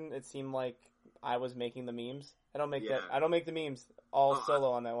reason, it seemed like I was making the memes. I don't make that. I don't make the memes all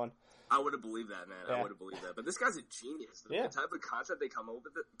solo on that one. I would have believed that, man. Yeah. I would have believed that. But this guy's a genius. The type of concept they come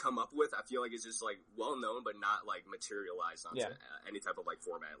up with, I feel like is just like well known, but not like materialized onto any type of like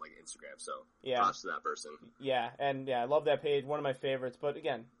format like Instagram. So props to that person. Yeah, and I love that page. One of my favorites. But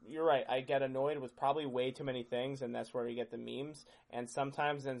again, you're right. I get annoyed with probably way too many things, and that's where you get the memes. And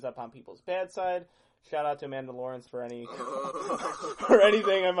sometimes it ends up on people's bad side. Shout out to Amanda Lawrence for any or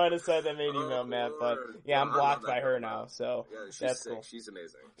anything I might have said that made you mad. But I'm blocked by her now, so that's cool. She's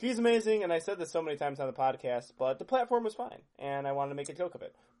amazing. She's amazing, and I said this so many times on the podcast, but the platform was fine, and I wanted to make a joke of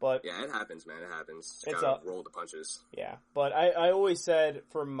it. But yeah, it happens, man. It happens. Just gotta roll the punches. Yeah, but I always said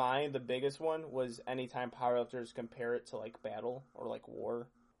for mine the biggest one was anytime powerlifters compare it to like battle or like war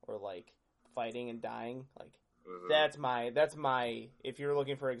or like fighting and dying, like that's my. If you're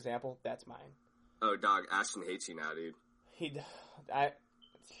looking for an example, that's mine. Oh, dog, Ashton hates you now, dude. Shit.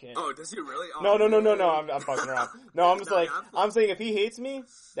 Oh, does he really? Oh, no, I'm fucking around. No, I'm just I'm saying if he hates me,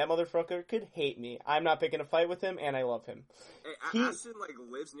 that motherfucker could hate me. I'm not picking a fight with him, and I love him. Hey, Ashton, like,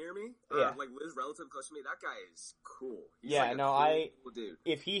 lives near me, like, lives relatively close to me. That guy is cool. He's cool dude.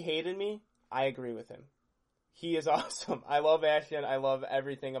 If he hated me, I agree with him. He is awesome. I love Ashton. I love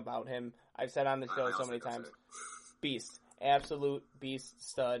everything about him. I've said on the show so many times. Beast. Absolute beast,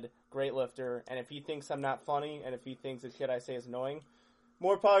 stud, great lifter, and if he thinks I'm not funny, and if he thinks the shit I say is annoying,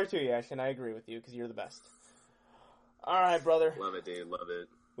 more power to you, Ashton. I agree with you, because you're the best. Alright, brother. Love it, dude. Love it.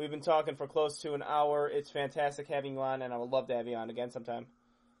 We've been talking for close to an hour. It's fantastic having you on, and I would love to have you on again sometime.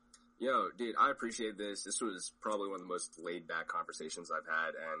 Yo, dude, I appreciate this. This was probably one of the most laid-back conversations I've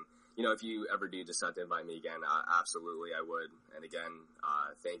had, and, you know, if you ever do decide to invite me again, absolutely I would. And again,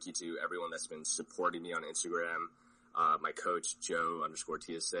 thank you to everyone that's been supporting me on Instagram. My coach, Joe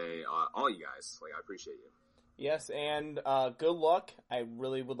 _TSA, all you guys. Like, I appreciate you. Yes, and good luck. I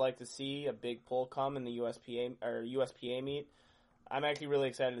really would like to see a big poll come in the USPA meet. I'm actually really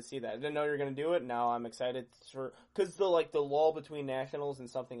excited to see that. I didn't know you were going to do it. Now I'm excited because the lull between nationals and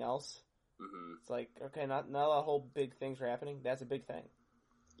something else. Mm-hmm. It's like, okay, not a whole big things are happening. That's a big thing.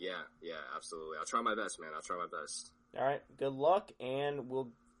 Yeah, absolutely. I'll try my best, man. I'll try my best. All right, good luck, and we'll...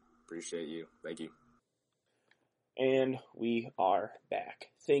 Appreciate you. Thank you. And we are back.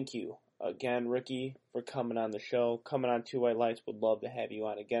 Thank you again, Ricky, for coming on the show. Coming on Two White Lights. Would love to have you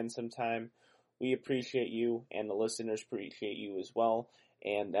on again sometime. We appreciate you, and the listeners appreciate you as well.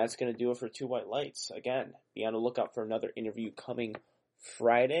 And that's going to do it for Two White Lights. Again, be on the lookout for another interview coming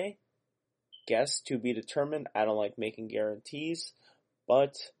Friday. Guest to be determined. I don't like making guarantees,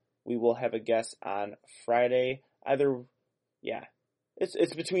 but we will have a guest on Friday.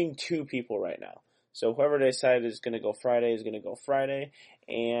 It's between two people right now. So whoever they decide is going to go Friday is going to go Friday.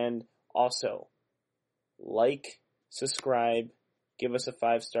 And also, like, subscribe, give us a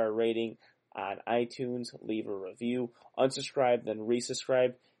 5-star rating on iTunes, leave a review, unsubscribe, then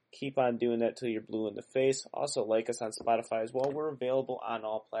resubscribe. Keep on doing that till you're blue in the face. Also, like us on Spotify as well. We're available on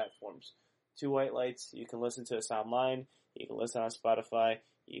all platforms. Two White Lights, you can listen to us online, you can listen on Spotify,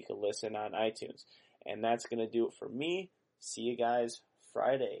 you can listen on iTunes. And that's going to do it for me. See you guys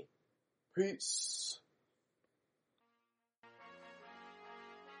Friday. Peace.